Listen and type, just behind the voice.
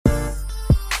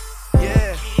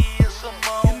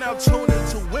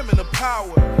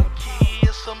Power. Kea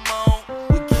Simone.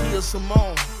 With Kea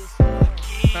Simone.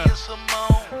 Kea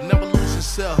Simone. Never lose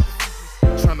yourself.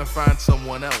 Trying to find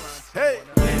someone else. Hey.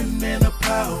 Women of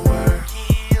power.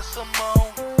 Kea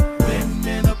Simone.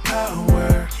 Women of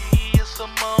power. Kea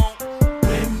Simone.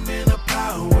 Women of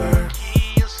power.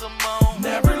 Kea Simone.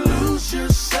 Never lose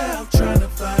yourself. Trying to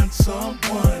find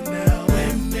someone else.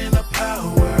 Women of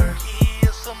power. Kea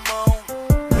Simone.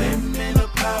 Women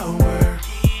of power.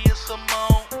 Kea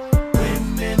Simone.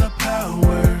 Women of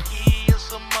power. Kea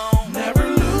Simone. Never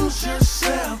lose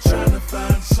yourself. Trying to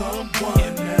find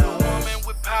someone else. Woman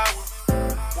with power.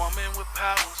 Woman with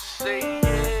power. Say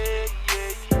yeah,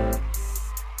 yeah.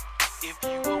 If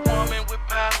you a woman with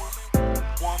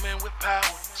power,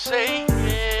 say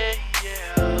yeah,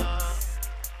 yeah.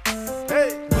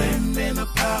 Hey, women of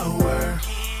power.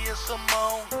 Kea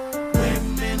Simone.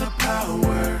 Women of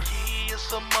power. Kea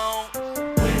Simone.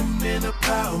 Women of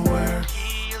power.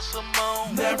 Kea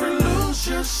Simone. Never lose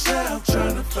yourself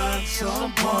trying to find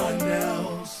someone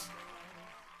else.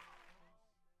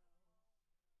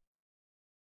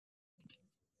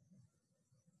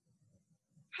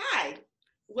 Hi,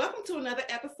 welcome to another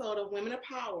episode of Women of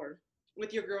Power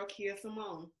with your girl Kea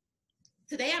Simone.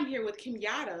 Today I'm here with Kea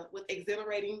with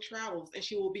Exhilarating Travels, and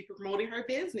she will be promoting her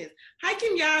business. Hi,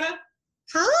 Kea.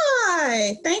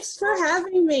 Hi, thanks for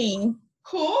having me.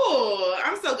 Cool.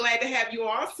 I'm so glad to have you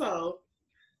also.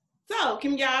 So,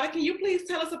 Kea, can you please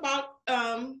tell us about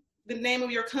the name of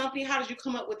your company? How did you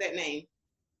come up with that name?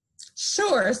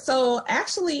 Sure. So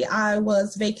actually, I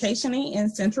was vacationing in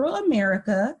Central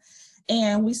America,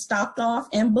 and we stopped off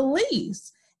in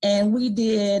Belize. And we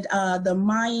did the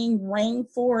Mayan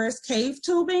rainforest cave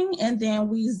tubing, and then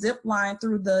we zip lined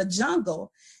through the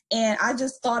jungle. And I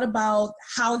just thought about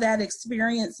how that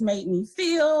experience made me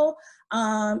feel.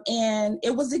 And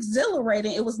it was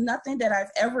exhilarating. It was nothing that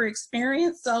I've ever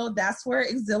experienced. So that's where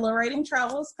Exhilarating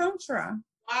Travels comes from.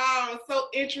 Wow, so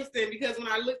interesting, because when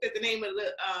I looked at the name of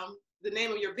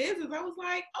your business, I was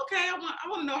like, okay, I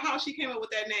want to know how she came up with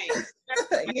that name.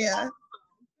 Yeah.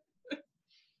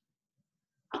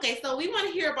 Okay, so we want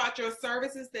to hear about your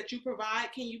services that you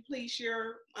provide. Can you please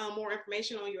share more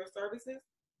information on your services?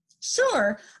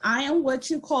 Sure. I am what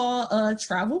you call a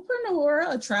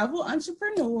travelpreneur, a travel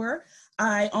entrepreneur.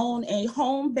 I own a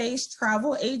home-based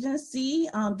travel agency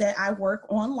that I work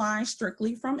online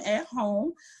strictly from at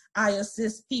home. I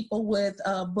assist people with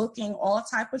booking all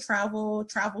type of travel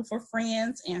for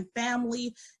friends and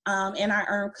family, and I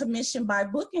earn commission by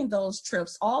booking those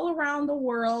trips all around the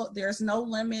world. There's no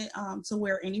limit to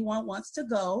where anyone wants to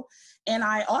go. And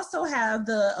I also have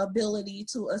the ability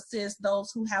to assist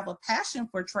those who have a passion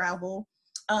for travel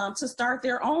to start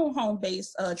their own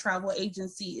home-based travel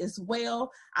agency as well.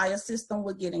 I assist them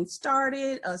with getting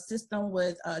started, assist them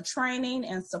with training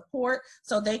and support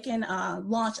so they can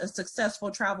launch a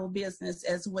successful travel business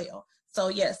as well. So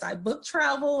yes, I book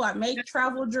travel, I make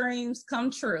travel dreams come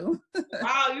true.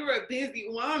 Wow, you're a busy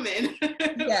woman.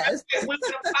 Yes.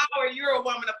 Woman of power, you're a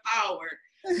woman of power.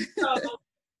 So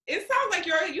it sounds like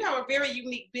you have a very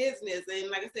unique business, and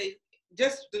like I said,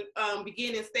 just the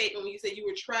beginning statement when you said you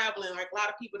were traveling, like a lot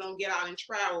of people don't get out and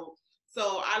travel.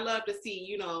 So I love to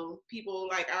see, people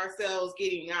like ourselves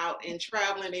getting out and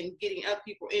traveling and getting other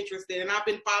people interested. And I've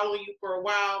been following you for a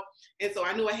while, and so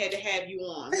I knew I had to have you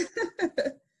on.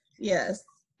 Yes.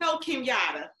 So Kea,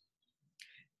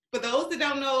 for those that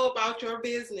don't know about your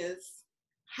business,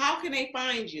 how can they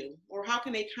find you, or how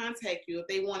can they contact you if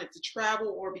they wanted to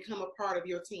travel or become a part of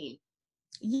your team?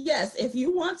 Yes, if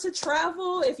you want to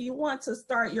travel, if you want to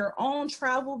start your own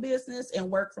travel business and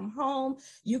work from home,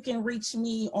 you can reach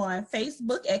me on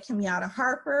Facebook at Kea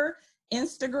Harper,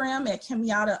 Instagram at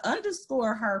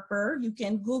Kea_Harper. You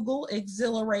can Google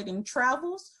Exhilarating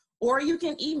Travels, or you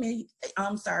can email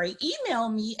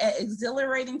me at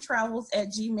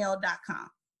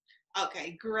exhilaratingtravels@gmail.com.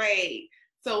 Okay, great.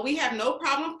 So we have no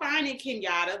problem finding Kea,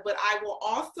 but I will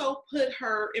also put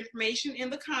her information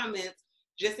in the comments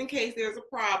just in case there's a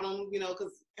problem,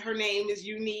 because her name is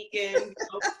unique, and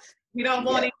we don't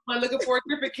want anyone looking for a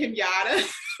different Kea.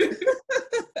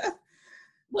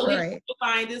 So we will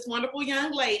find this wonderful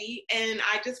young lady, and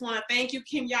I just want to thank you,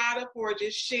 Kea, for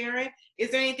just sharing. Is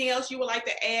there anything else you would like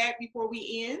to add before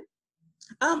we end?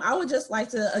 I would just like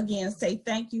to, again, say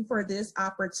thank you for this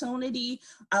opportunity.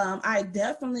 I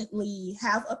definitely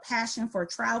have a passion for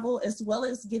travel, as well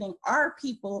as getting our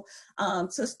people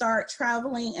to start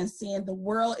traveling and seeing the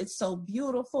world. It's so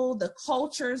beautiful. The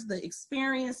cultures, the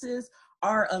experiences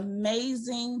are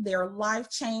amazing. They're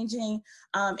life-changing.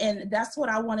 And that's what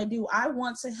I want to do. I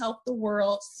want to help the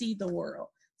world see the world.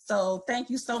 So thank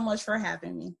you so much for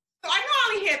having me. So I know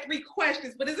only had 3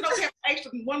 questions, but is it okay if I ask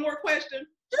you one more question?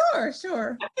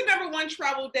 Sure. What's the #1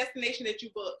 travel destination that you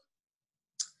book?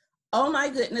 Oh my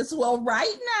goodness. Well,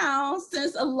 right now,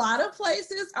 since a lot of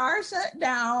places are shut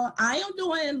down, I am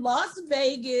doing Las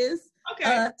Vegas,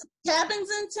 Okay. cabins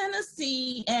in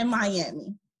Tennessee, and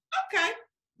Miami. Okay.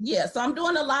 Yeah, so I'm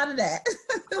doing a lot of that.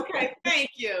 Okay, thank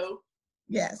you.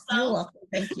 Yes, you're welcome.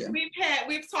 Thank you.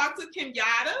 We've talked to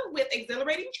Kenyatta with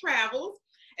Exhilarating Travels,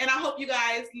 and I hope you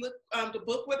guys look to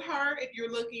book with her if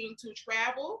you're looking to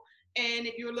travel, and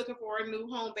if you're looking for a new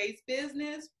home-based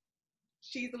business,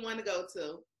 she's the one to go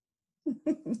to.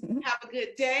 Have a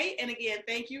good day, and again,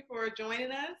 thank you for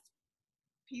joining us.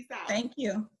 Peace out. Thank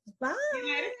you. Bye. Good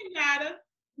night, Kenyatta.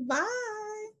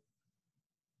 Bye.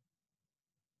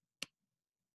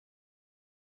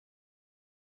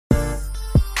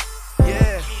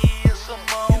 Yeah,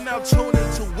 you're now tuned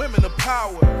into Women of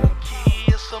Power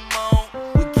Kea Simone,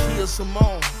 with Kea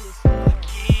Simone.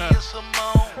 Kea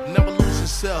Simone, Never lose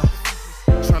yourself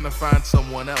trying to find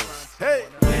someone else. Hey,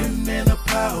 Women of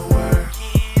Power,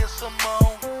 Kea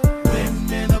Simone,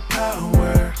 Women of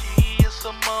Power, Kea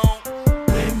Simone,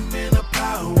 Women of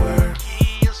Power.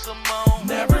 Kea Simone,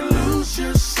 Never lose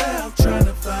yourself trying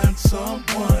to find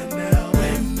someone else.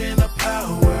 Women of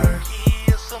Power,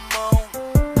 Kea Simone,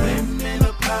 Women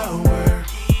of Power,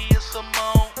 Kea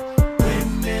Simone,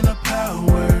 Women of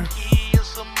Power. Kea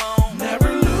Simone.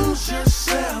 Never lose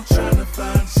yourself trying to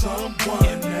find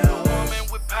someone else.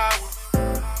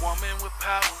 Woman with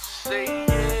power, say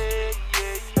yeah,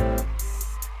 yeah.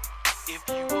 If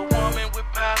you a woman with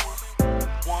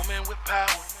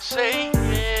power, say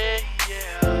yeah,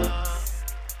 yeah.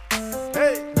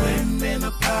 Hey, Women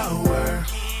of Power,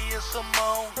 Kea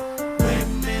Simone,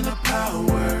 Women of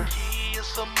Power, Kea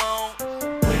Simone,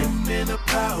 Women of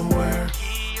Power.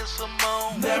 Kea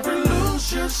Simone. Never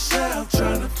lose yourself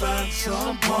trying to find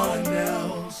someone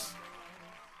else.